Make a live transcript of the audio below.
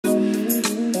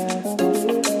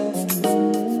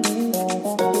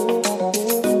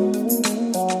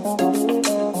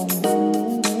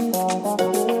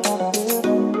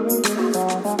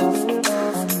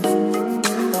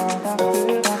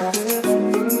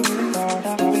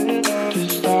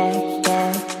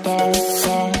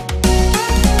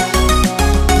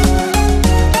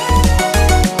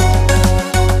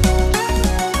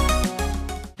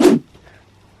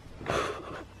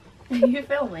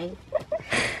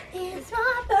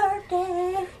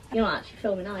You're not actually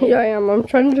filming, are you? Yeah, I am. I'm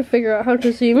trying to figure out how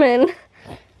to zoom in.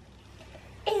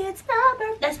 It's my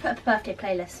birthday. Let's put a birthday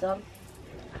playlist on.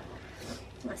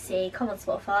 Let's see. Come on,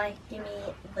 Spotify. Give me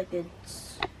the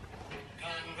goods.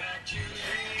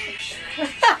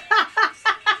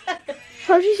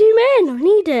 How do you zoom in? I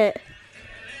need it.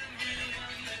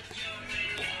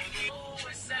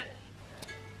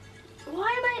 Why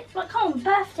am I... Like, come on,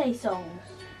 birthday songs.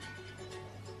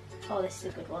 Oh, this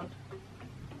is a good one.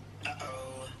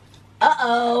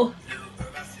 Uh-oh.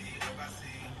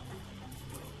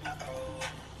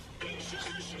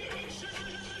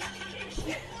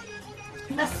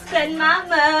 I spend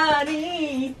my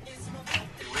money.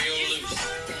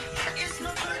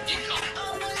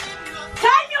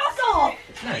 Turn yours off!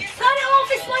 No. Turn it off,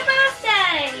 it's my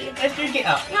birthday! Let's do Get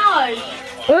Up.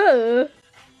 No!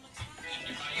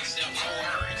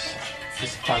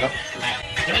 Just follow.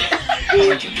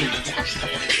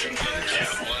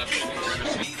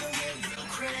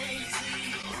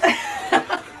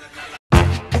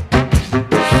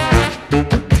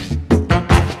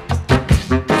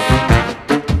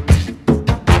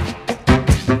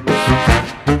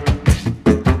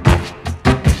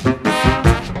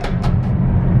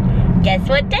 Guess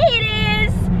what day it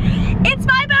is? It's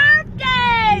my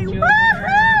birthday!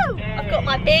 Woohoo! I've got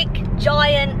my big,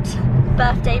 giant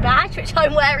birthday badge, which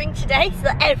I'm wearing today so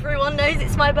that everyone knows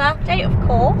it's my birthday, of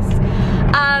course.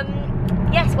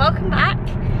 Yes, welcome back.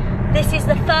 This is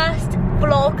the first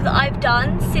vlog that I've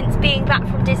done since being back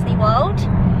from Disney World.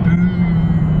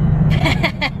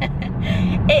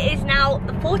 It is now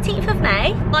the 14th of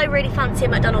May. I really fancy a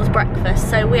McDonald's breakfast,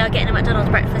 so we are getting a McDonald's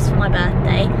breakfast for my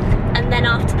birthday. And then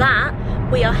after that,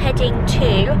 we are heading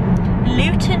to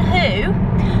Luton Hoo,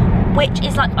 which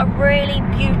is like a really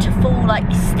beautiful, like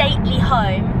stately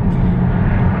home,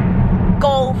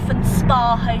 golf and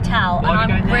spa hotel.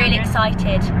 And I'm really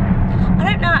excited. I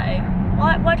don't know.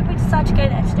 Why did we decide to go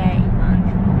there today?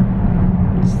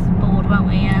 Just bored, weren't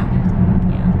we? Yeah.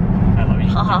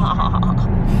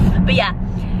 But yeah,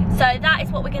 so that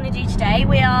is what we're going to do today.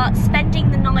 We are spending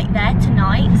the night there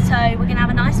tonight, so we're going to have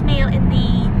a nice meal in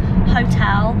the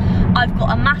hotel. I've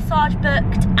got a massage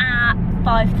booked at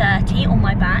 5:30 on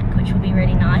my back, which will be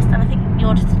really nice, and I think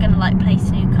you're just going to like play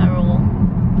snooker or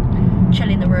chill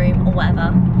in the room or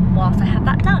whatever whilst I have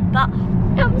that done. But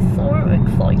I'm so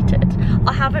excited.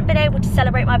 I haven't been able to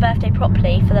celebrate my birthday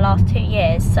properly for the last 2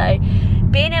 years, so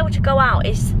being able to go out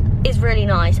is really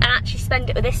nice, and actually spend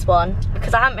it with this one,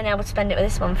 because I haven't been able to spend it with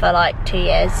this one for like 2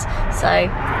 years, so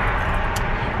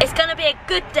it's gonna be a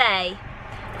good day.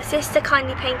 My sister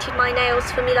kindly painted my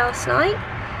nails for me last night.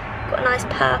 Got a nice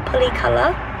purpley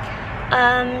colour.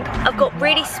 I've got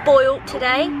really spoilt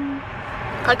today.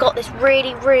 I got this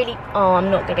really, oh, I'm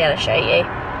not gonna be able to show you.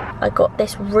 I got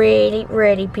this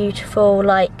really beautiful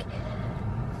like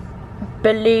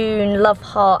balloon love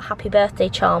heart happy birthday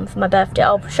charm for my birthday.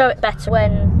 I'll show it better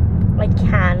when I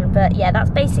can, but yeah, that's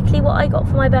basically what I got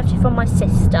for my birthday from my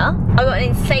sister. I got an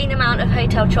insane amount of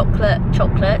hotel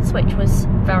chocolates, which was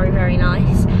very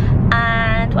nice.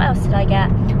 And what else did I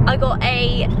get? I got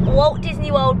a Walt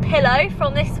Disney World pillow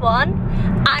from this one,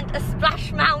 and a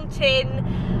Splash Mountain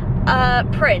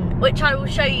print, which I will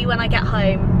show you when I get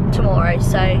home tomorrow.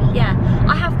 So yeah,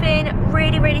 I have been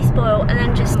really spoiled, and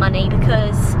then just money,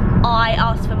 because I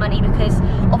asked for money because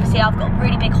obviously I've got a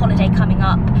really big holiday coming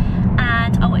up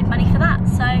and I wanted money for that.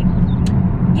 So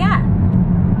yeah,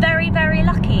 very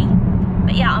lucky.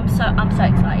 But yeah, I'm so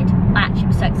excited. I actually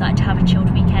am so excited to have a chilled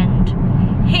weekend.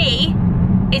 He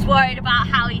is worried about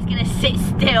how he's gonna sit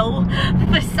still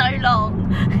for so long.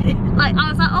 Like, I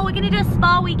was like, oh, we're gonna do a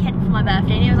spa weekend for my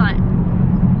birthday, and he was like,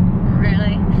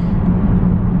 really?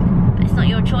 But it's not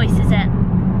your choice, is it?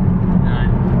 No.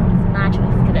 My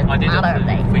choice, because I did offer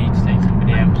for you to take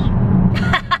somebody else.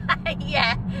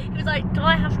 Yeah, he was like, do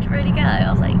I have to really go? I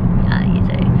was like, yeah, you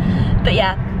do. But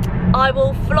yeah, I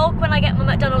will vlog when I get my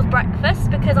McDonald's breakfast,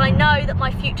 because I know that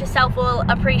my future self will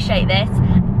appreciate this.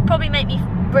 Probably make me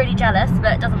really jealous,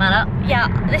 but it doesn't matter. Yeah,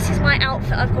 this is my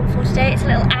outfit I've gone for today. It's a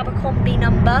little Abercrombie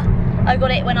number. I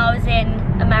got it when I was in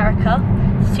America.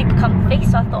 It's super comfy,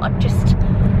 so I thought I'd just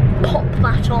pop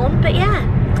that on. But yeah,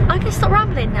 I can stop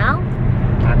rambling now.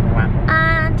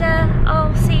 And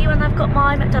I'll see you when I've got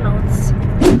my McDonald's.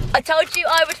 I told you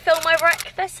I would film my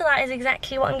breakfast, so that is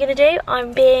exactly what I'm gonna do.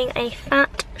 I'm being a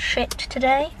fat shit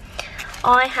today.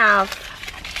 I have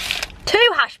 2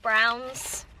 hash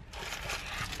browns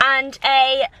and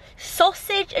a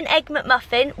sausage and egg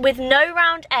McMuffin with no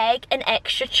round egg and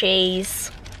extra cheese.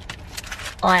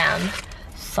 I am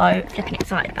so flipping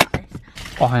excited about this.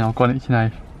 Oh, hang on, I've got it, you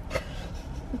know.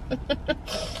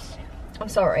 I'm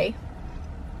sorry.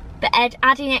 but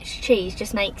adding extra cheese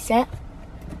just makes it.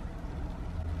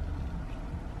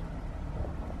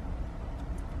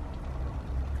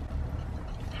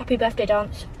 Happy birthday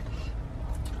dance.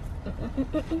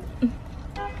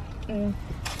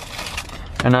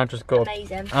 And I've just got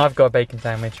amazing. I've got a bacon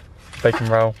sandwich, bacon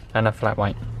roll, and a flat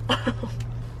white.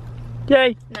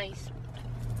 Yay! Nice.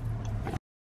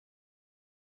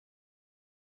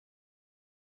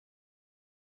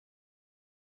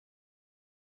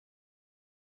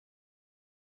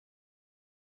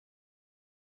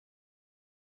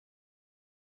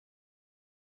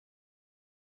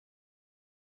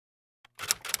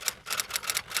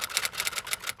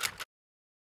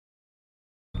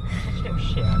 Little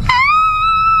shit.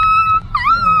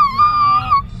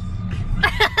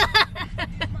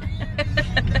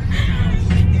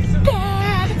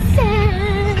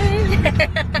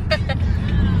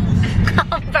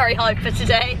 I'm very hyper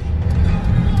today.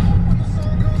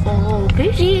 Oh,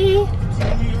 bougie.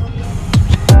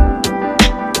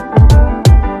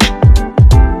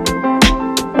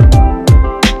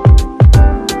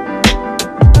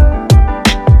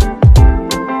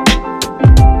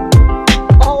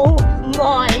 Oh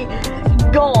my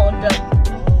god.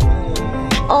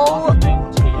 Oh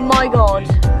my god.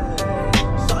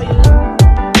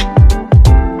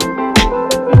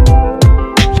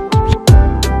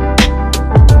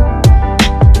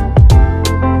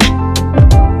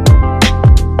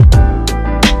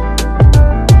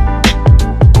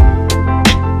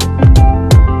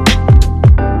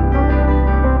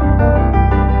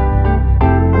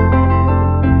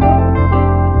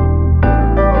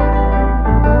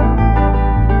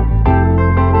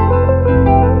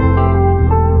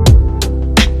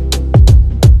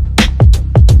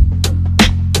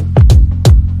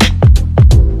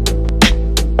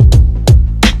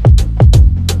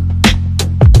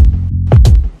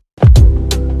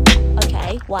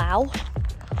 Wow.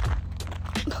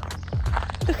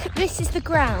 Look, this is the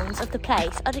grounds of the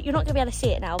place. You're not going to be able to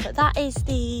see it now, but that is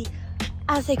the,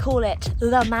 as they call it,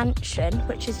 the mansion,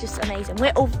 which is just amazing.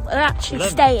 We're actually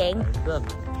staying.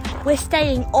 We're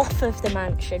staying off of the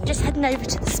mansion. Just heading over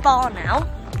to the spa now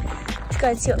to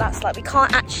go and see what that's like. We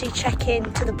can't actually check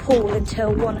into the pool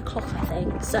until 1 o'clock, I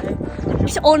think. So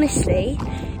this honestly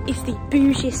is the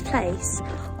bougiest place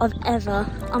I'm ever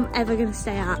going to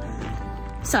stay at.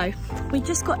 So we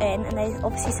just got in and they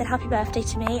obviously said happy birthday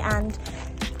to me, and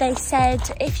they said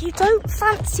if you don't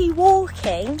fancy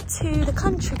walking to the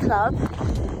country club,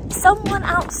 someone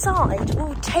outside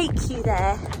will take you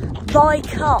there by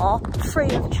car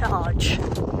free of charge.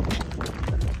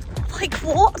 Like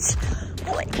what?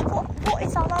 What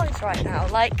is our lives right now?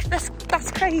 Like that's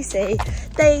crazy.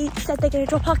 They said they're going to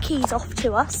drop our keys off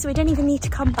to us, so we don't even need to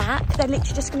come back. They're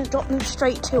literally just going to drop them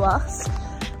straight to us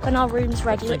when our room's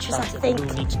ready, which is, I think, we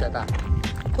need to go back.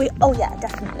 Oh yeah,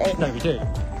 definitely. No, we do.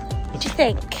 What do you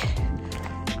think?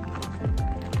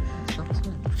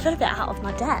 I feel a bit out of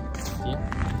my depth. Yeah.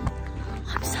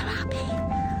 I'm so happy.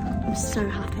 I'm so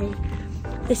happy.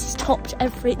 This has topped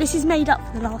this is made up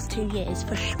for the last 2 years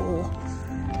for sure.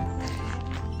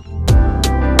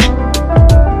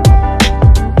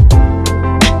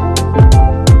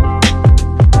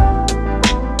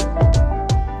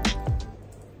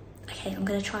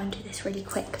 Try and do this really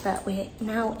quick, but we're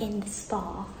now in the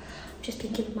spa. I've just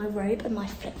been given my robe and my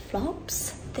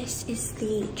flip-flops. This is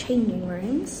the changing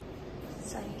rooms.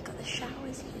 So you've got the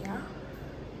showers here,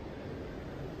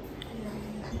 and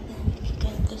then if you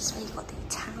go this way, you've got the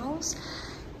towels,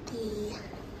 the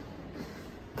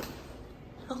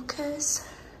lockers,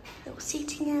 little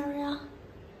seating area,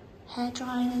 hair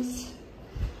dryers,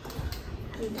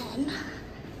 and then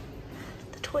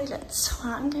the toilets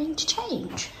where I'm going to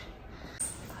change.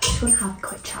 I just want to have a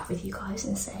quick chat with you guys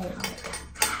and say like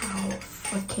how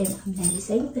freaking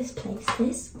amazing this place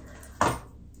is.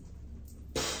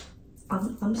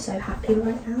 I'm so happy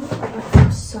right now. Like,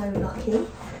 I'm so lucky.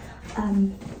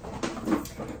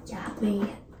 Yeah,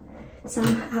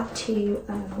 Sam had to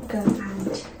go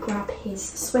and grab his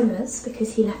swimmers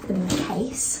because he left them in the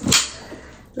case.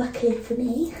 Luckily for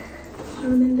me, I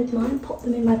remembered mine, popped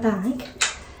them in my bag.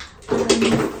 But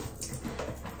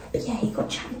yeah, he got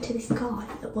chatting to this guy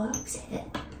that works here,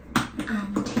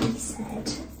 and he said,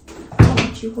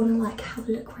 oh, do you want to like have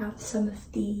a look around some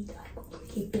of the like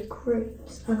really big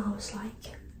rooms? And I was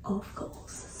like, oh, of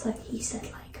course. So he said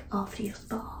like, after your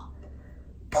spa,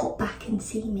 pop back and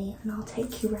see me and I'll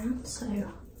take you around. So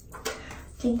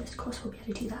fingers crossed we'll be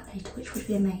able to do that later, which would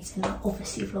be amazing. I'll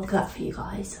obviously vlog that for you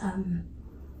guys.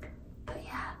 But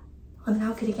yeah, I'm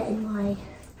now going to get in my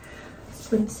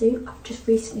swimsuit. I've just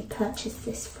recently purchased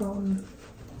this from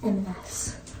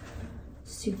M&S.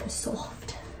 Super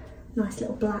soft. nice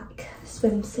little black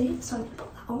swimsuit, so I'm going to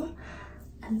put that on.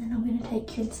 And then I'm going to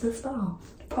take you into the spa.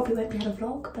 Probably won't be able to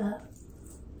vlog, but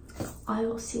I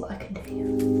will see what I can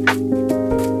do.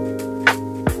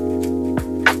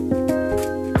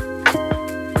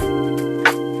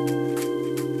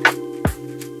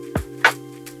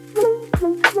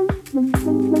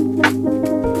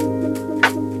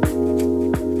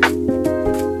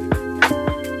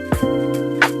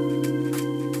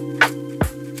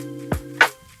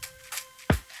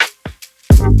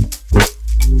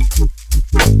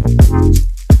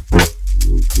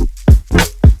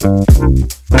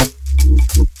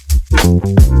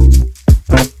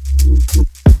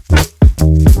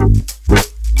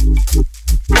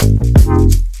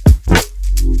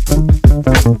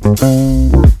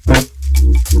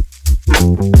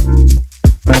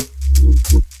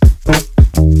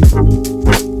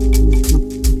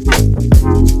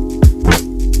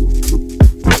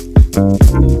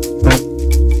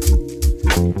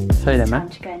 Time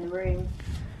to go in the room.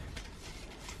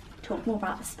 Talk more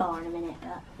about the spa in a minute,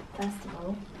 but first of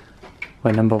all...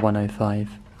 We're number 105.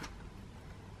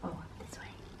 Oh, this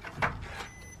way.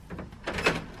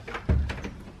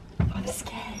 I'm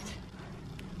scared.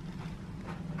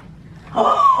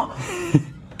 Oh!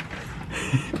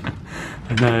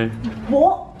 I know.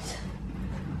 What?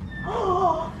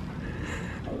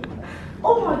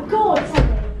 Oh my god,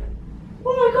 Sammy!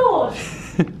 Oh my god!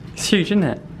 It's huge, isn't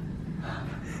it?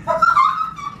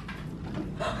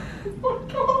 Oh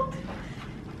god!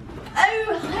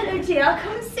 Oh, hello dear,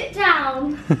 come and sit down.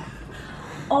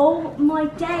 Oh my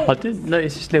days. I didn't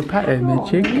notice this little pattern, Hang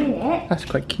on did a you? minute. That's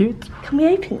quite cute. Can we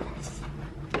open this?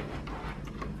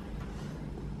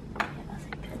 Yeah, that's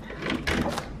open.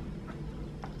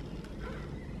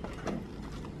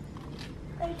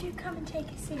 Oh, do come and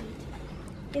take a seat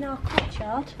in our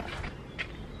courtyard.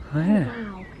 Oh yeah.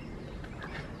 Wow.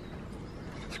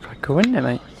 It's quite cool, isn't it,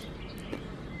 mate?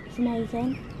 It's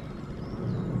amazing.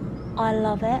 I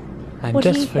love it. And What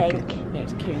do just you for think? Good, yeah,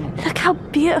 it's cute, isn't it? Look how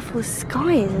beautiful the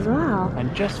sky is as well.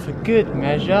 And just for good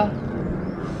measure.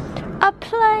 A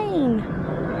plane.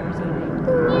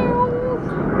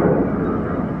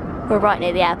 We're right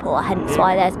near the airport, hence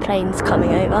why there's planes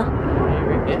coming over.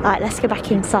 Right, let's go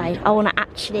back inside. I want to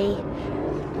actually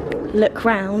look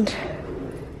round.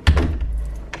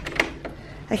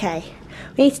 Okay,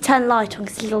 we need to turn the light on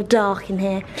because it's a little dark in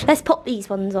here. Let's pop these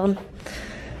ones on.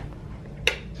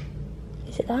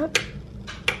 Is it that?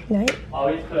 No. Oh,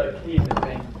 you put a key in the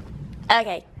thing.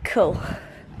 Okay, cool.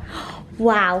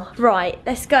 Wow, right,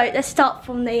 let's go. Let's start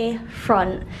from the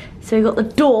front. So we've got the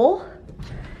door.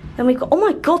 Then we've got, oh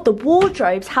my god, the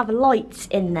wardrobes have lights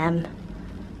in them.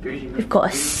 We've got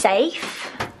a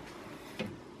safe.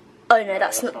 Oh no,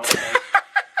 that's not.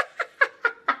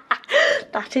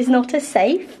 That is not a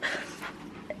safe.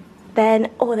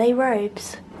 Then, oh, are they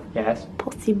robes? Yes.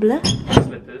 Possible.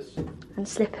 Slippers. And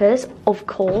slippers, of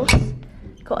course.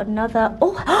 Got another,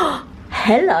 oh,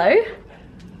 hello.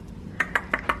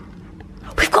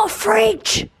 We've got a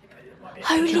fridge.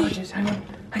 Holy,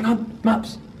 Hang on,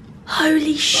 maps.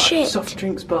 holy shit. Soft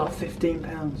drinks bar,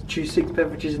 £15. Choose 6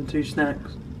 beverages and 2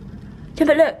 snacks. Yeah,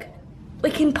 but look,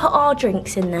 we can put our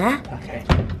drinks in there. Okay.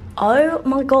 Oh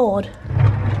my god.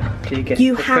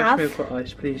 You have, milk or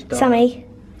ice, please, darling. Sammy,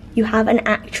 you have an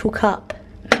actual cup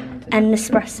and an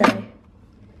espresso.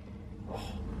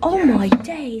 Oh yes. My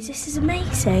days, this is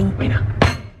amazing. Winner.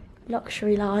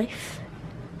 Luxury life.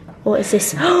 What is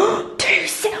this? 2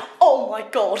 sit. Oh my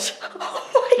god.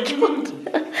 Oh my god.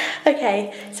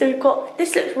 Okay, so we've got,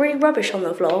 this looks really rubbish on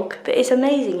the vlog, but it's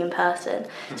amazing in person.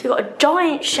 So we've got a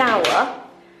giant shower.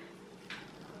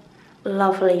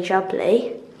 Lovely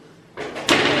jubbly.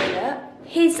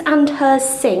 His and her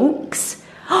sinks.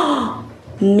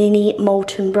 Mini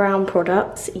molten brown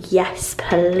products. Yes,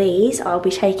 please. I'll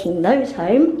be taking those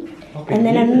home. Okay, and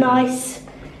then a nice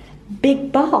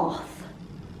big bath.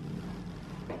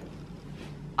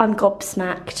 I'm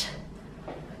gobsmacked.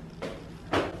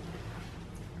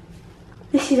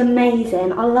 This is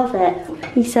amazing. I love it.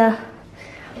 He's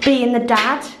being the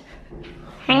dad.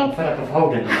 I'm fed up of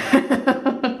holding it.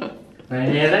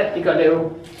 And yeah, look, you got a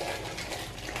little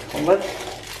onward.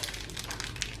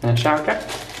 And a shower cap.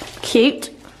 Cute.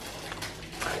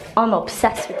 I'm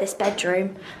obsessed with this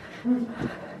bedroom.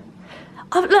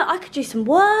 Oh, look, I could do some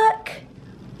work.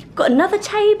 Got another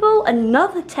table,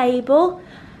 another table.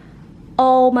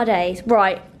 Oh my days.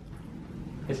 Right.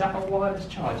 Is that a wireless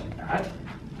charging pad?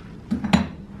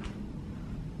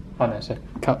 Oh no, it's a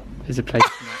cup. There's a place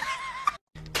for that.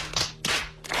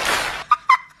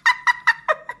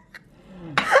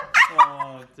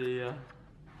 Oh dear.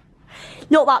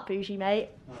 Not that bougie, mate.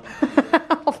 Oh.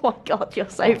 Oh my god, you're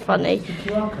so funny. Is the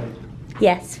QR code?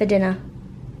 Yes, for dinner.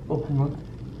 Oh, hang on.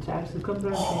 So actually, come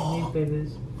down to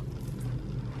newspapers.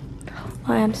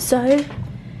 I am so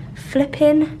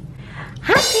flipping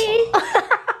happy.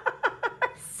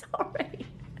 Sorry.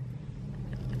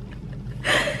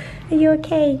 Are you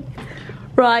okay?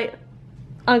 Right.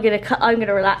 I'm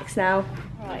gonna relax now.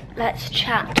 Right, let's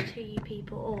chat to you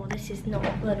people. Oh, this is not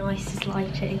the nicest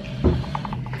lighting.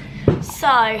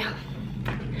 So,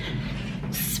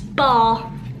 spa.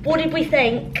 What did we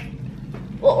think?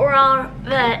 What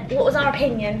was our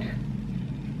opinion?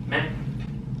 Meh.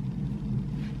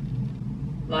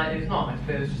 Like, it's nice,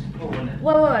 but it was just a pool, wasn't it?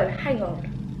 Whoa, hang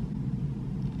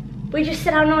on. We just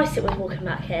said how nice it was walking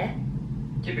back here.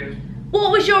 Yeah, but it was,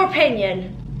 What was your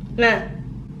opinion? Nah.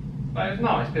 like, it was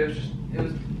nice, but it was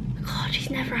just, God, she's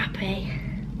never happy.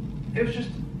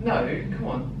 no, come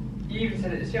on. You even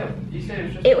said it yourself. You said it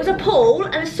was just... It was a pool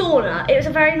and a sauna. It was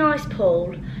a very nice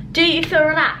pool. Do you feel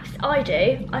relaxed? I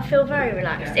do. I feel very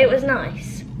relaxed. Yeah. It was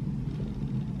nice.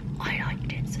 I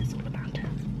liked it, so it's all about it.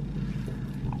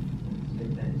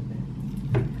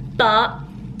 But,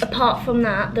 apart from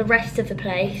that, the rest of the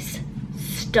place,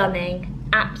 stunning.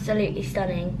 Absolutely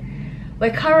stunning.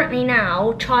 We're currently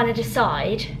now trying to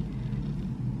decide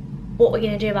what we're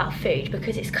going to do about food,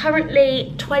 because it's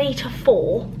currently 20 to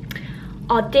 4.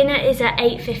 Our dinner is at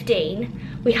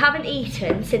 8:15. We haven't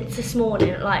eaten since this morning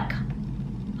at like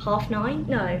 9:30?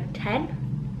 No,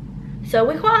 10. So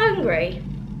we're quite hungry.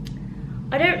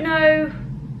 I don't know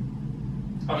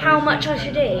how much I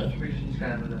should eat.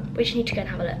 We just need to go and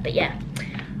have a look, but yeah.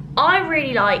 I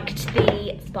really liked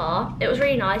the spa. It was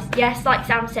really nice. Yes, like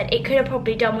Sam said, it could have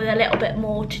probably done with a little bit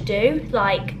more to do,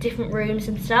 like different rooms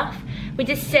and stuff. We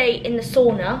did stay in the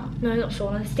sauna. No, not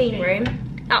sauna, the steam room.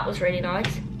 That was really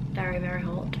nice. Very, very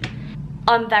hot.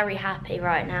 I'm very happy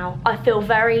right now. I feel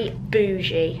very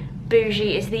bougie.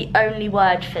 Bougie is the only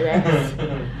word for this.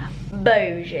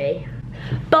 Bougie.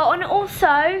 But and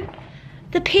also,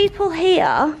 the people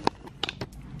here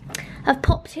have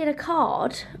popped in a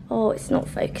card. Oh, it's not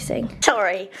focusing.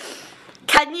 Sorry.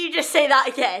 Can you just say that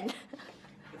again?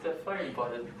 It's a phone by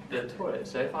the toilet,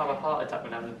 so if I have a heart attack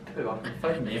when I'm having a poo, I can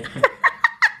phone you.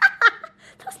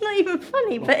 That's not even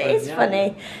funny, but it is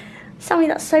funny. Sammy,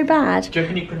 that's so bad. Do you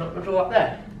reckon you can knock the door up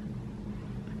there?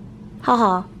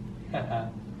 Haha.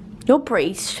 You're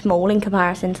pretty small in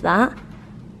comparison to that.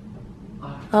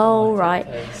 Oh, right.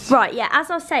 Right, yeah, as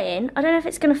I was saying, I don't know if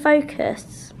it's going to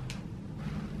focus.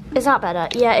 Is that better?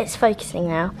 Yeah, it's focusing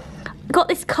now. I got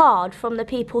this card from the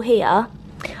people here.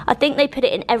 I think they put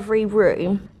it in every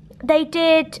room. They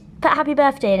did put happy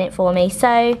birthday in it for me,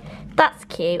 so that's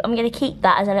cute. I'm going to keep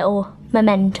that as a little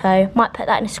memento. Might put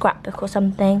that in a scrapbook or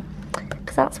something,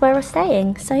 because that's where we're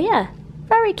staying. So yeah,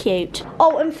 very cute.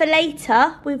 Oh, and for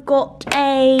later, we've got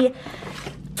a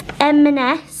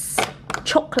M&S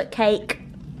chocolate cake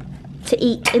to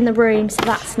eat in the room, so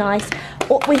that's nice.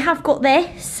 Oh, we have got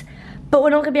this, but we're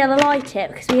not going to be able to light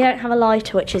it because we don't have a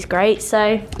lighter, which is great, so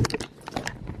it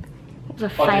was a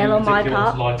fail on my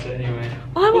part. Light it anyway.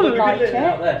 I want to light it.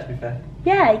 Out there, to be fair.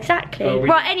 Yeah, exactly. Well,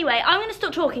 right, anyway, I'm going to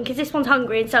stop talking because this one's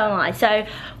hungry and so am I. So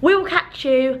we will catch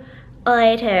you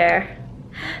later.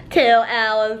 2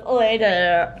 hours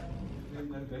later.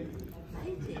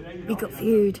 We got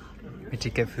food. We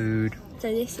did get food.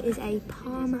 So this is a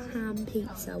Parma ham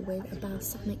pizza with a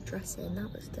balsamic dressing.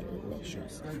 That was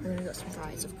delicious. And then we got some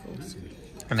fries, of course.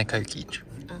 And a Coke each.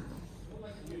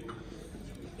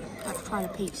 Let's try the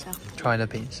pizza. Try the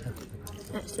pizza.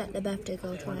 Let's let the birthday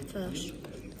girl try it first.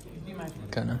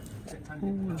 Gonna.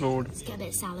 Ooh, Lord. Let's get a bit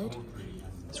of salad.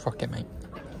 Let's rock it, mate.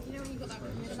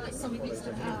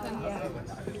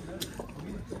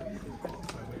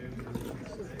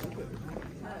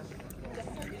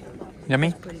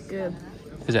 Yummy? Pretty good.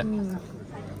 Is it?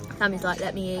 Sammy's like,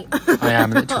 let me eat. I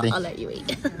am, literally. I'll let you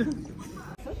eat.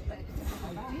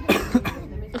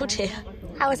 Oh dear.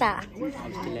 How was that?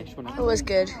 It was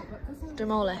good.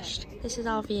 Demolished. This is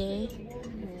our view.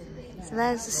 So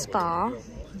there's the spa.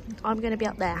 I'm going to be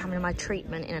up there having my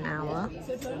treatment in an hour.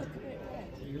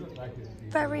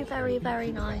 Very, very,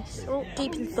 very nice. Oh,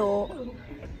 deep in thought.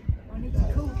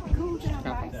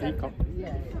 Can't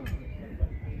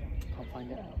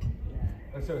find it.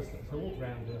 So walk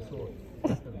round and sort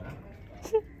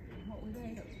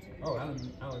Oh,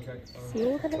 Alan, okay. See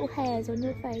all the little hairs on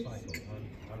your face.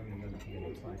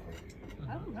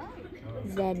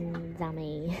 Zen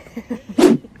Zammy.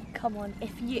 Come on,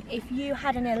 if you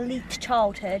had an elite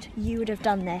childhood, you would have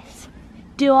done this.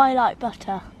 Do I like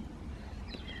butter?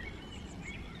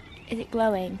 Is it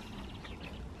glowing?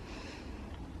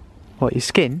 What, your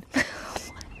skin?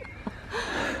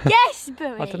 Yes,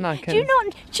 Bowie. I don't know. Do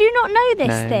you not know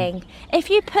this No. thing? If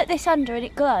you put this under and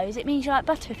it glows, it means you like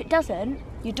butter. If it doesn't,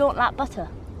 you don't like butter.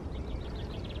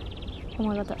 Oh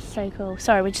my god, that's so cool.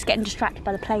 Sorry, we're just getting distracted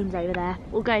by the planes over there.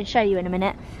 We'll go and show you in a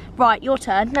minute. Right, your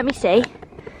turn. Let me see.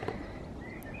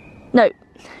 No.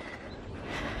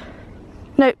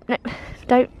 No, no.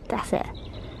 Don't. That's it.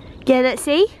 Yeah, let's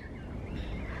see.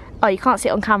 Oh, you can't see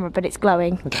it on camera, but it's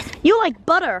glowing. You like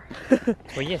butter.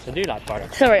 Well, yes, I do like butter.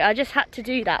 Sorry, I just had to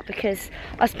do that because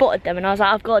I spotted them and I was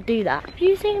like, I've got to do that. Have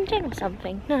you zoomed in or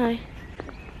something? No.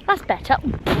 That's better.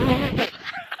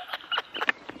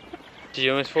 Did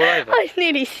you almost fall over? I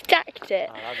nearly stacked it.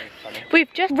 Oh, that'd be funny.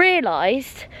 We've just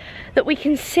realised that we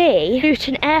can see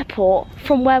Luton Airport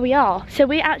from where we are. So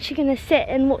we're actually going to sit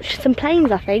and watch some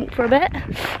planes, I think, for a bit.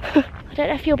 I don't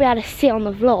know if you'll be able to see on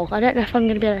the vlog. I don't know if I'm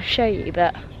going to be able to show you,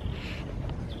 but...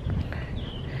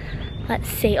 Let's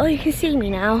see. Oh, you can see me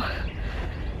now.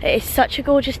 It is such a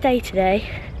gorgeous day today.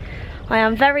 I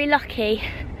am very lucky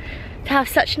to have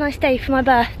such a nice day for my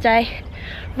birthday.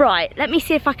 Right, let me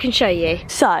see if I can show you.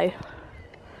 So,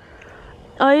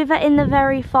 over in the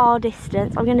very far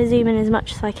distance, I'm going to zoom in as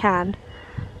much as I can.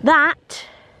 That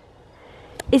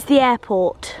is the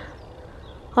airport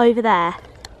over there.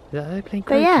 Yeah, they're playing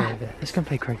croquet over there. Let's go and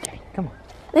play croquet. Come on.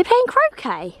 They're playing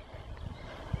croquet?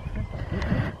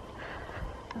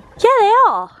 Yeah, they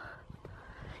are.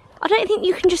 I don't think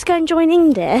you can just go and join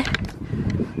in, dear.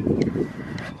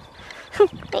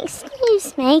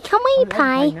 Excuse me, can we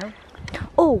play?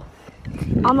 Oh,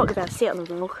 I'm not going to be able to see it on the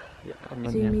vlog. Yeah, I'm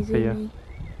Zoomy, zoomy.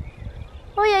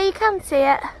 Oh yeah, you can see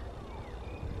it.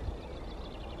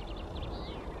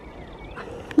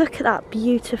 Look at that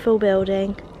beautiful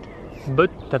building.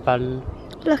 Look Look at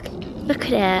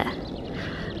it.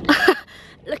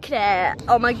 Look at it.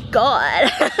 Oh my god.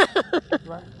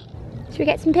 Should we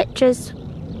get some pictures?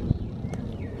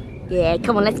 Yeah,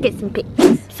 come on, let's get some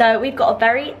pictures. So we've got a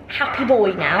very happy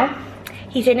boy now.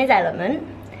 He's in his element.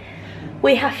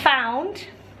 We have found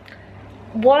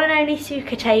one and only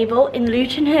snooker table in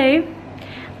Luton Hoo,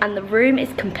 and the room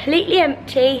is completely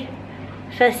empty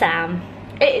for Sam.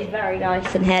 It is very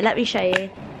nice in here. Let me show you.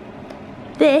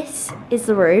 This is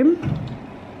the room.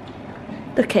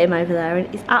 Look at him over there, and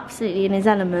he's absolutely in his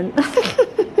element.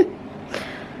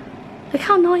 Look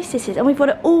how nice this is, and we've got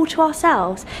it all to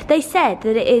ourselves. They said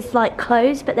that it is like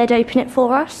closed, but they'd open it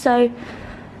for us, so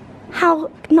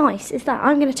how nice is that?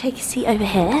 I'm going to take a seat over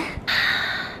here.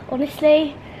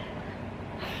 Honestly,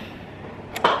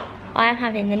 I am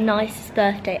having the nicest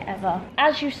birthday ever.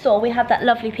 As you saw, we had that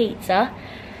lovely pizza,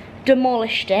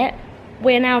 demolished it.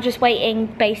 We're now just waiting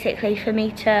basically for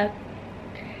me to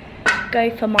go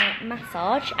for my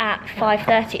massage at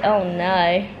 5:30. Oh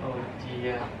no. Oh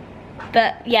dear.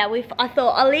 But yeah, I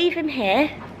thought I'll leave him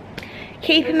here,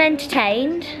 keep him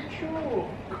entertained.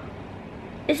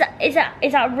 Is that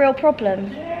a real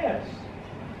problem? Yes.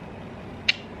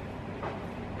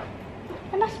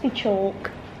 There must be chalk.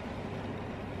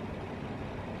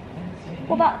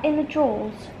 What about in the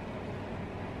drawers?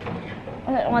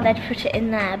 I don't know why they'd put it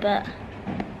in there, but...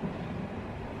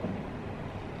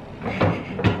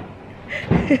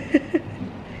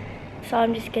 So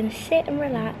I'm just going to sit and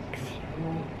relax.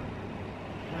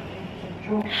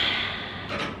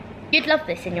 You'd love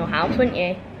this in your house, wouldn't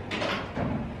you?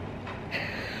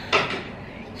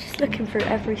 Just looking through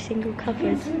every single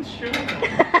cupboard.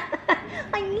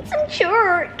 I need some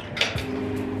chalk.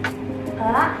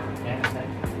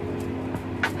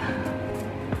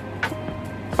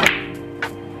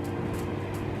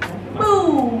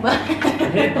 Boom!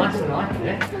 Yeah, nice and light,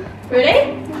 yeah.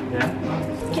 Really? Yeah.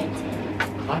 Get it.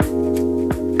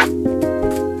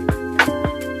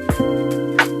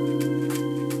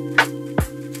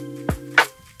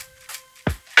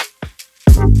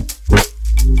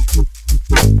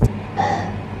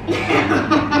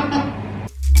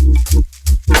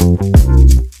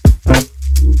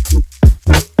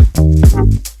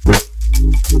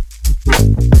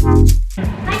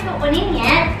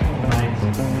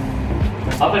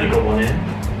 I've only got one in.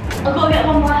 I've got to get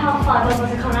one by 5:30,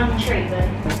 otherwise I can't have my treatment.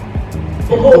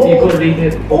 Oh, you've got to leave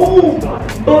it. Oh!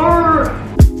 Brr.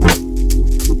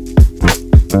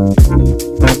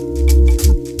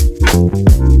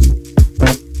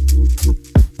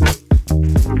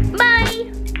 Bye!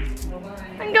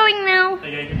 I'm going now.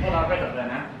 Okay, you can pull that red up there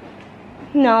now.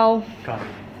 No. Go on.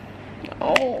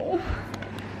 Oh.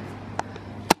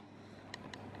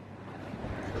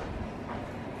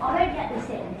 I don't get this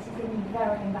in. This is going to be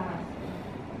very embarrassing.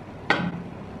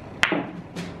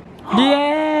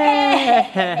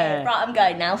 Yeah! Right, I'm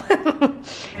going now.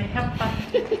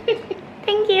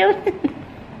 Thank you.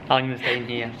 I'm gonna stay in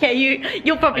here. Yeah,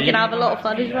 you're probably gonna have a lot of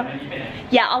fun as well.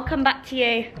 Yeah, I'll come back to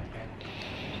you.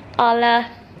 I'll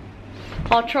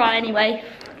try anyway.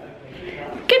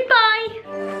 Goodbye.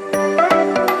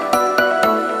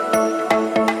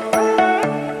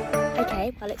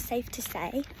 Okay, well, it's safe to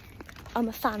say I'm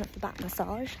a fan of the back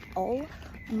massage. Oh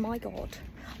my god.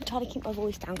 I'm trying to keep my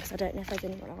voice down because I don't know if there's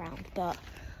anyone around, but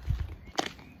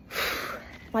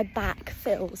my back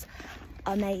feels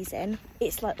amazing.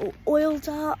 It's like all oiled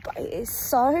up. It is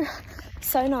so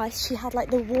nice. She had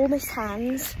like the warmest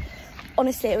hands.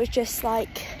 Honestly, it was just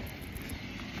like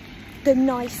the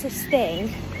nicest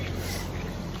thing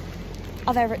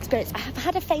I've ever experienced. I have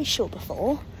had a facial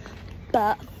before,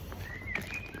 but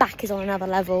back is on another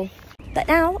level. But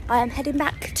now I am heading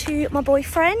back to my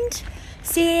boyfriend,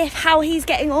 see how he's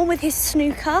getting on with his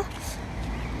snooker.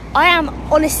 I am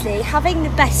honestly having the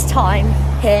best time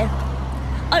here.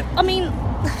 I mean,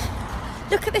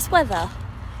 look at this weather.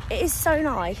 It is so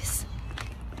nice.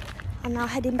 I'm now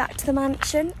heading back to the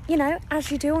mansion, you know,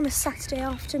 as you do on a Saturday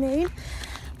afternoon.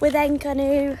 We're then going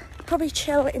to probably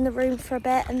chill in the room for a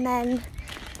bit and then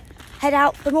head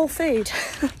out for more food.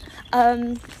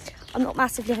 I'm not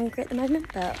massively hungry at the moment,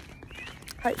 but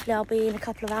hopefully I'll be in a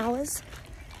couple of hours.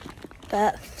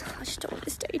 But I just don't want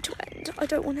this day to end. I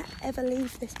don't want to ever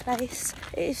leave this place.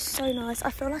 It is so nice. I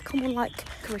feel like I'm on like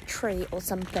a retreat or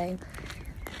something.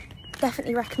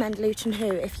 Definitely recommend Luton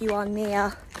Hoo if you are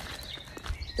near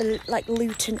the like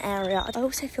Luton area. I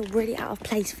also feel really out of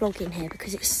place vlogging here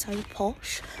because it's so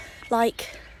posh.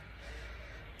 Like,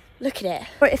 look at it.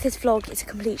 Or if this vlog is a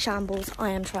complete shambles,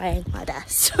 I am trying my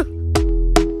best.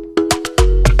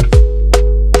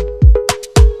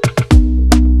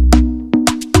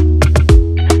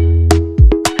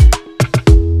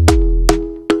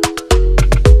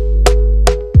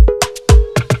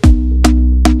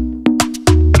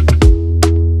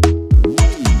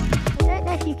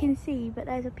 But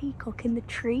there's a peacock in the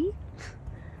tree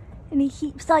and he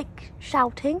keeps like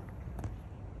shouting.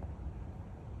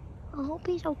 I hope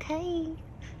he's okay.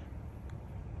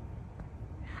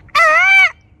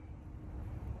 Ah!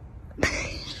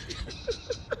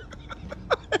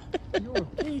 You're a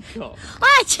peacock.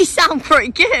 I actually sound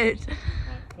pretty good.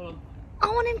 Come on. I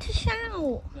want him to shout.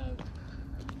 No.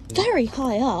 Very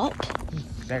high up.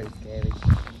 Very scary.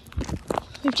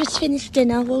 We've just finished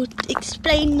dinner. We'll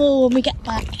explain more when we get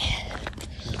back.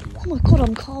 Oh my god,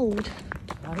 I'm cold.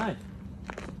 I know.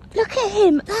 Look at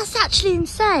him. That's actually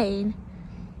insane.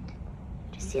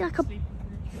 Do you see like a...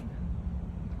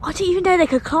 I didn't even know they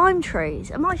could climb trees.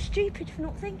 Am I stupid for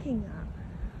not thinking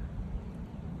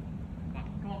that?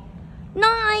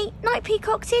 Night. Night,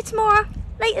 peacock. See you tomorrow.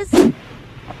 Laters.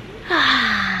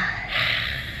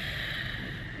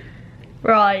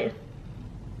 Right.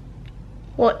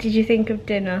 What did you think of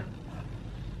dinner?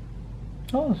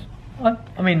 Oh,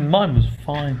 I mean, mine was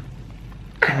fine.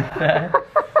 To be fair.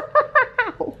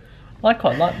 I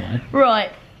quite like mine.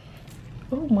 Right.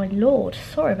 Oh my lord.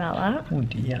 Sorry about that. Oh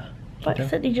dear. I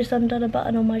accidentally just undone a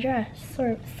button on my dress.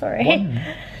 Sorry. One.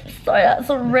 Sorry, that's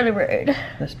really rude.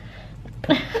 Let's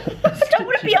I don't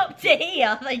want to be up to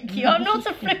here, thank you. I'm not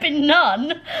a flipping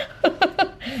nun.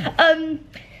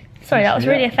 Sorry, that was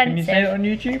really offensive. Can you say it on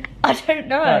YouTube? I don't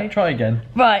know. Right, try again.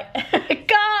 Right.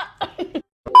 Cut!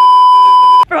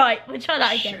 Right, we'll try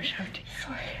that again.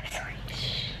 Sorry.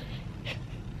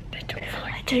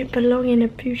 I don't belong in a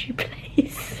bougie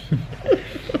place.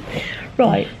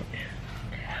 Right.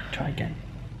 Try again.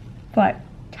 Right.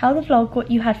 Tell the vlog what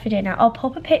you had for dinner. I'll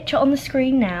pop a picture on the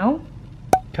screen now.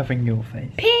 Covering your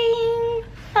face. Ping!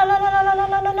 La la la la la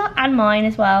la la la. And mine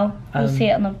as well. You'll see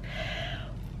it on the...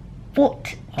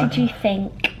 What did you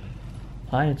think?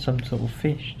 I had some sort of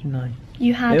fish, didn't I?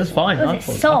 You had... It was fine. Was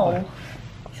it sole?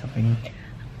 Something...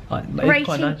 Quite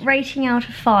nice. Rating out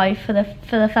of 5 for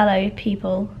the fellow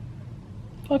people.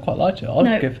 I quite liked it.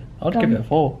 I'd give it a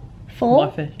 4. 4?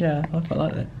 My fish, yeah, I quite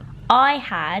liked it. I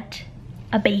had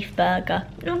a beef burger.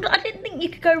 I didn't think you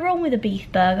could go wrong with a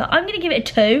beef burger. I'm going to give it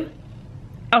a 2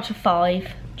 out of 5.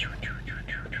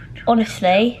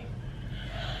 Honestly.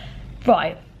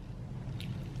 Right.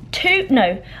 2,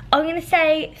 no. I'm going to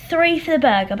say 3 for the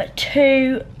burger, but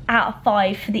 2 out of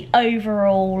 5 for the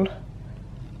overall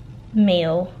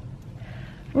meal.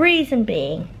 Reason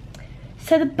being,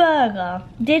 so the burger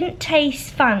didn't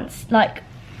taste fancy, like,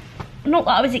 not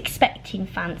that I was expecting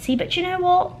fancy, but you know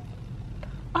what?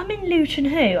 I'm in Luton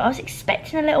Hoo. I was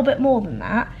expecting a little bit more than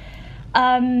that.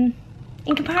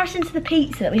 In comparison to the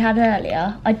pizza that we had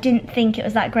earlier, I didn't think it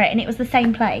was that great, and it was the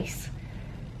same place.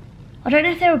 I don't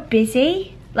know if they were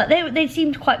busy. Like, they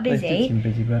seemed quite busy. They did seem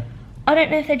busy, but... I don't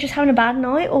know if they're just having a bad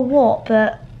night or what,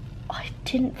 but I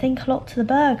didn't think a lot to the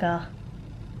burger.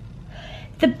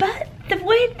 The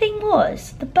weird thing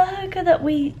was, the burger that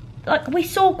we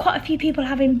saw quite a few people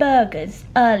having burgers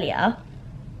earlier,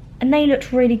 and they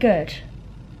looked really good.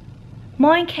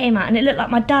 Mine came out and it looked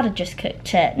like my dad had just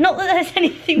cooked it. Not that there's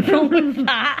anything wrong with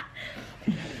that.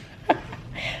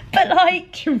 But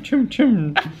like,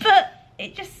 but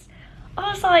it just, I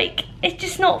was like, it's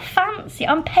just not fancy.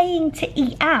 I'm paying to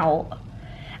eat out.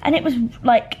 And it was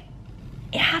like,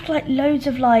 it had like loads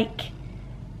of like,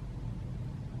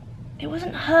 it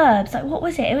wasn't herbs, like what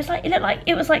was it? It was like, it looked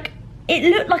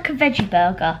like a veggie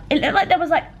burger. It looked like there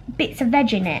was like bits of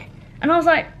veg in it. And I was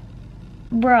like,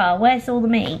 bruh, where's all the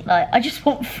meat? Like, I just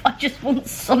want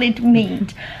solid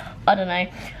meat. I don't know.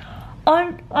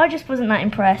 I just wasn't that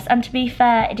impressed. And to be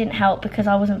fair, it didn't help because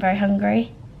I wasn't very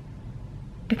hungry.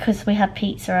 Because we had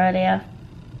pizza earlier.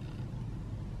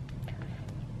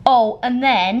 Oh, and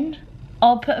then,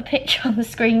 I'll put a picture on the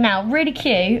screen now. Really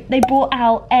cute. They brought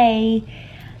out a,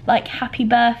 like, happy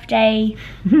birthday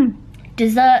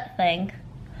dessert thing.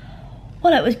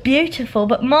 Well, it was beautiful,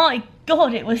 but my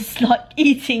God, it was like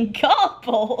eating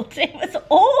cardboard. It was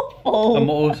awful. And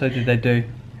what also did they do?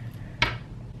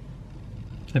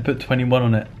 They put 21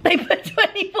 on it. They put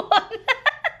 21.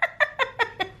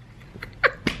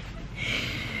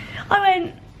 I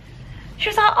went, she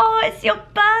was like, oh, it's your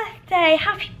birthday.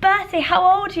 Happy birthday.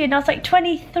 How old are you? And I was like,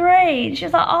 23. And she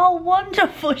was like, oh,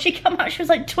 wonderful. She came out, she was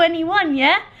like, 21,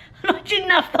 yeah? And I didn't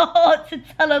have the heart to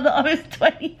tell her that I was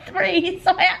 23.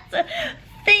 So I had to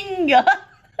finger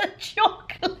the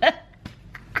chocolate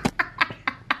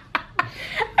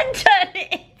and turn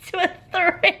it into a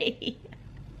 3.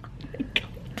 Oh my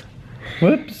God.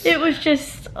 Whoops. It was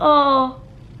just, oh,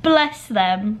 bless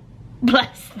them.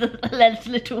 Bless the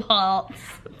little hearts.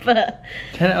 But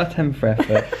 10 out of 10 for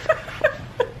effort.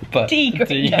 But D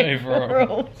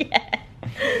overall. Yeah.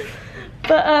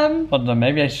 But I don't know,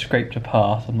 maybe I scraped a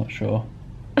pass, I'm not sure.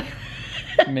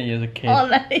 Me as a kid. Oh,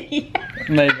 no, yeah.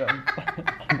 Maybe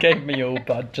I gave me all,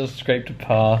 but I just scraped a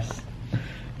pass.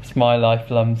 It's my life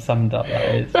summed up,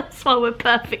 that is. That's why we're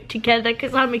perfect together,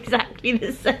 because I'm exactly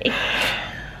the same.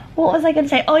 What was I going to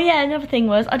say? Oh yeah, another thing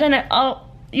was, I don't know,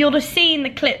 you'll have seen the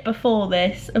clip before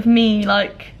this of me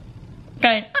like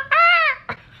going,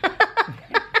 ah!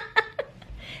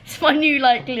 It's my new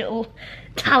like little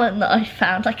talent that I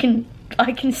found. I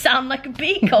can sound like a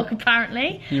peacock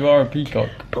apparently. You are a peacock.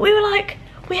 But we were like,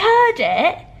 we heard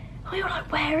it, and we were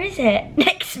like, where is it?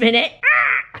 Next minute,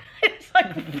 ah! It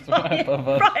was like right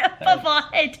above our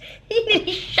head. He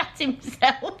nearly shut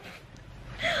himself.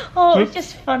 Oh, it was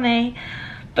just funny.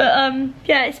 But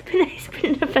yeah, it's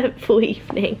been an eventful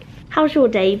evening. How's your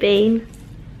day been,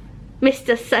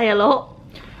 Mr. Say a Lot?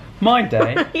 My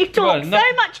day? You talk so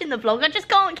much in the vlog, I just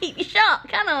can't keep you shut,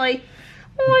 can I?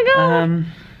 Oh my God.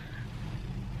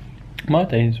 My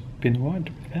day's been alright,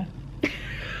 to be fair.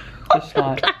 Just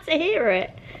I'm glad to hear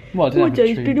it. Well, I didn't My have a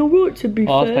day's treat. been alright, to be I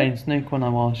was fair. playing snooker when I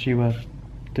whilst you were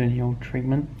doing your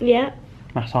treatment. Yeah.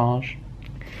 Massage.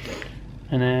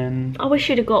 And then... I wish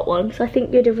you'd have got one, because I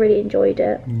think you'd have really enjoyed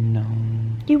it. No.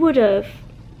 You would have.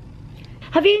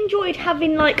 Have you enjoyed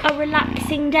having like a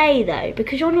relaxing day though?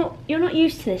 Because you're not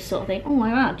used to this sort of thing. Oh my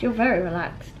God, you're very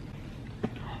relaxed.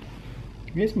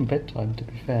 It's my bedtime, to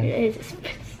be fair. It is.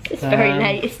 It's very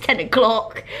late. It's 10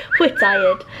 o'clock. We're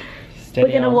tired. Steady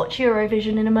We're going to on. watch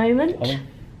Eurovision in a moment. Are we?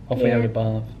 Off we have a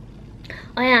bath.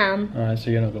 I am. Alright, so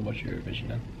you're not going to watch Eurovision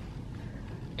then?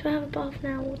 Do I have a bath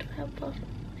now or do I have a bath?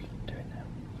 Do it now.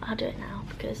 I'll do it now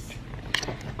because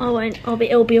I won't.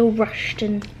 It'll be all rushed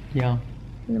and Yeah.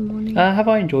 in the morning. Have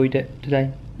I enjoyed it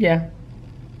today? Yeah.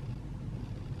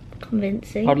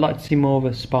 Convincing. I'd like to see more of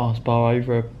a spa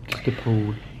over just a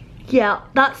pool. Yeah,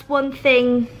 that's one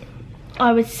thing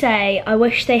I would say. I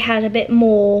wish they had a bit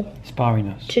more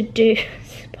Sparriness. to do.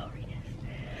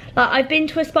 Like, I've been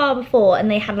to a spa before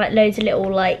and they had like loads of little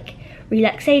like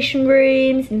relaxation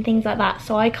rooms and things like that,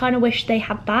 so I kind of wish they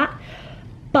had that.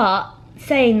 But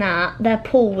saying that, their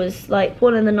pool was like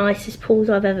one of the nicest pools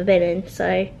I've ever been in,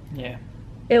 so Yeah.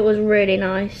 it was really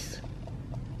nice.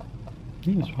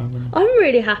 Yeah, that's fine, wasn't it? I'm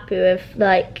really happy with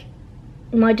like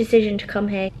my decision to come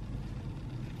here.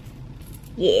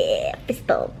 Yeah, fist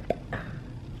bump.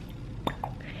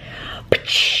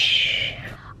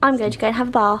 I'm going to go and have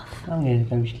a bath. I'm going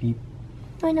to go sleep.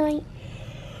 Night night.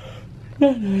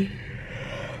 Night night.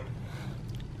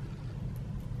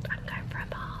 I'm going for a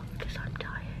bath because I'm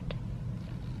tired.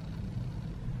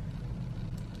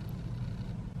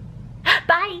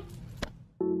 Bye.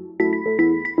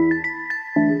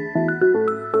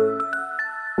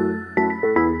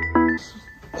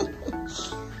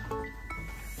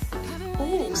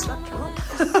 Oh, slapped her up.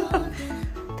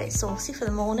 bit saucy for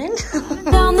the morning.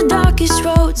 Down the darkest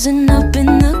roads and up in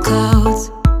the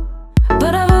clouds,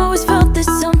 but I've always felt that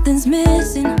something's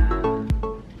missing.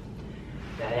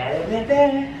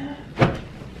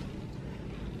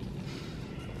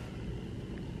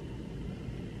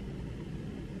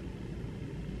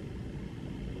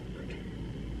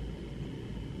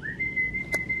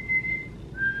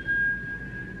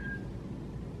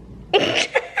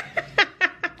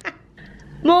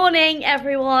 Morning,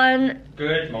 everyone.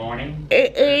 Good morning.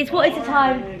 It is, what is the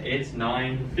time? It's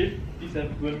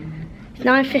 9:57.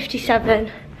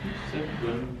 9:57.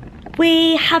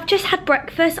 We have just had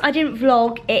breakfast. I didn't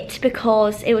vlog it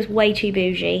because it was way too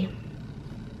bougie.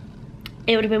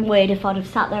 It would have been weird if I'd have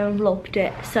sat there and vlogged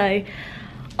it. So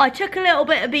I took a little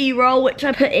bit of B-roll, which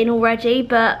I put in already,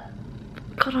 but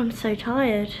God, I'm so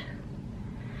tired.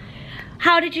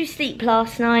 How did you sleep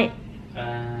last night?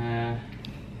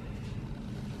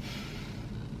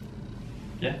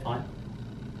 Yeah, fine.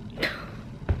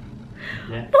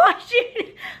 Yeah.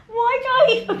 Why do I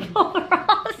even bother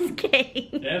asking?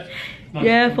 Yes. Nice.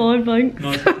 Yeah, fine, thanks.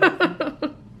 Nice.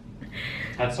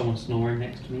 Had someone snoring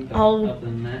next to me, but Oh, other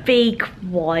than that. be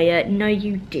quiet. No,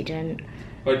 you didn't.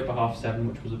 Woke up at 7:30,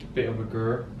 which was a bit of a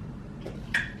grr.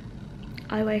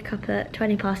 I woke up at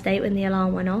 8:20 when the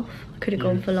alarm went off. I could have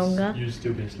gone for longer. You'd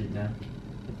still be asleep now.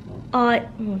 I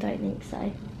don't think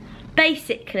so.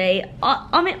 Basically,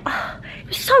 I mean, it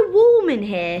was so warm in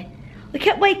here. I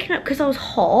kept waking up because I was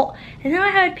hot, and then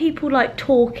I heard people like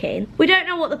talking. We don't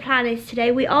know what the plan is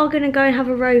today. We are going to go and have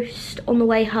a roast on the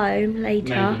way home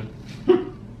later. Maybe.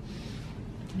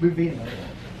 We've eaten a lot.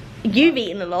 You've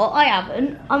eaten a lot. I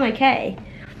haven't. I'm okay.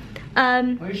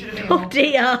 Well, you should have eaten Oh more.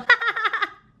 dear.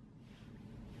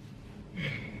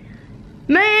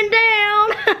 Man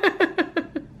down.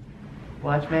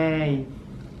 Watch me.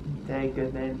 Take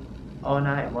good men all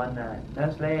night, one night.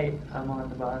 No sleep. I'm on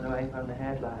the barn away from the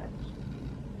headlights.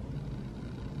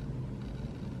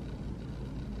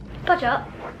 Budge up.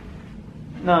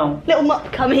 No. Little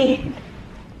mutt coming in.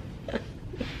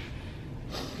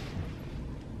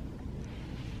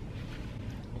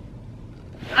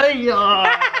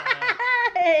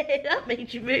 That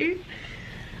made you move.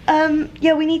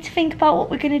 Yeah, we need to think about what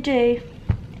we're gonna do.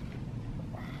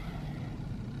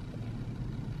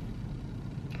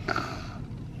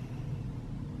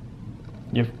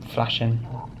 You're flashing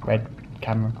red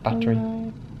camera battery.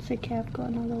 No, it's okay, I've got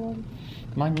another one.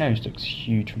 My nose looks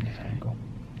huge from this angle.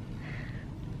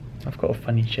 I've got a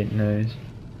funny shaped nose.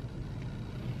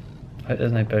 I hope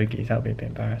there's no bogies, that would be a bit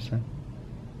embarrassing.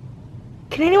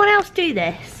 Can anyone else do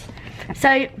this?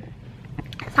 So,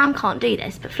 Sam can't do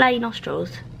this, but flare your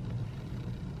nostrils.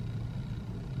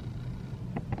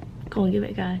 Go on, give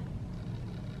it a go.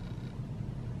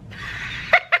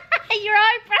 Your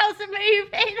eyebrows are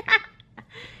moving.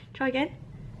 Try again.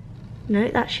 No,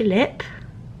 that's your lip.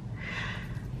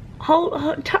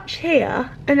 Hold, touch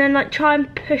here, and then like try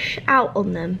and push out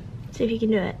on them. See if you can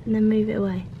do it, and then move it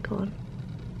away. Go on.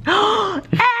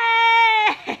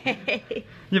 Hey!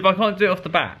 Yeah, but I can't do it off the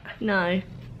bat. No,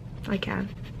 I can.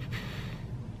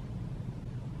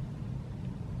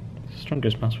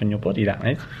 Strongest muscle in your body, that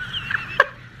is.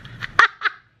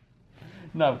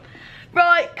 No.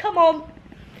 Right, come on.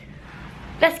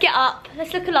 Let's get up.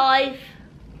 Let's look alive.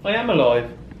 I am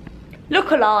alive.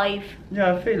 Look alive.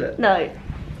 Yeah, I feel it. No.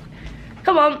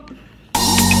 Come on.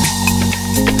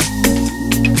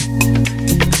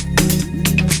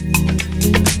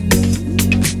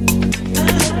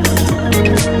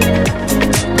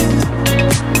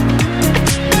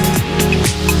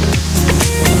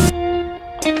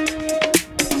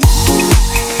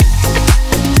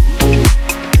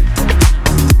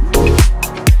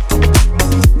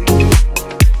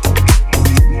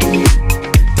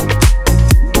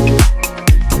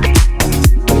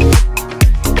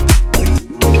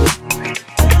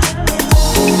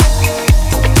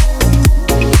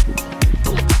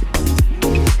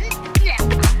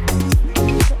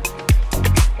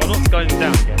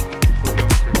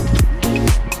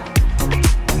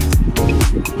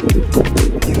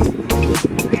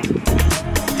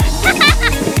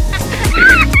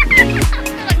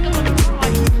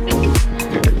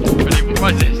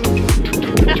 What is this?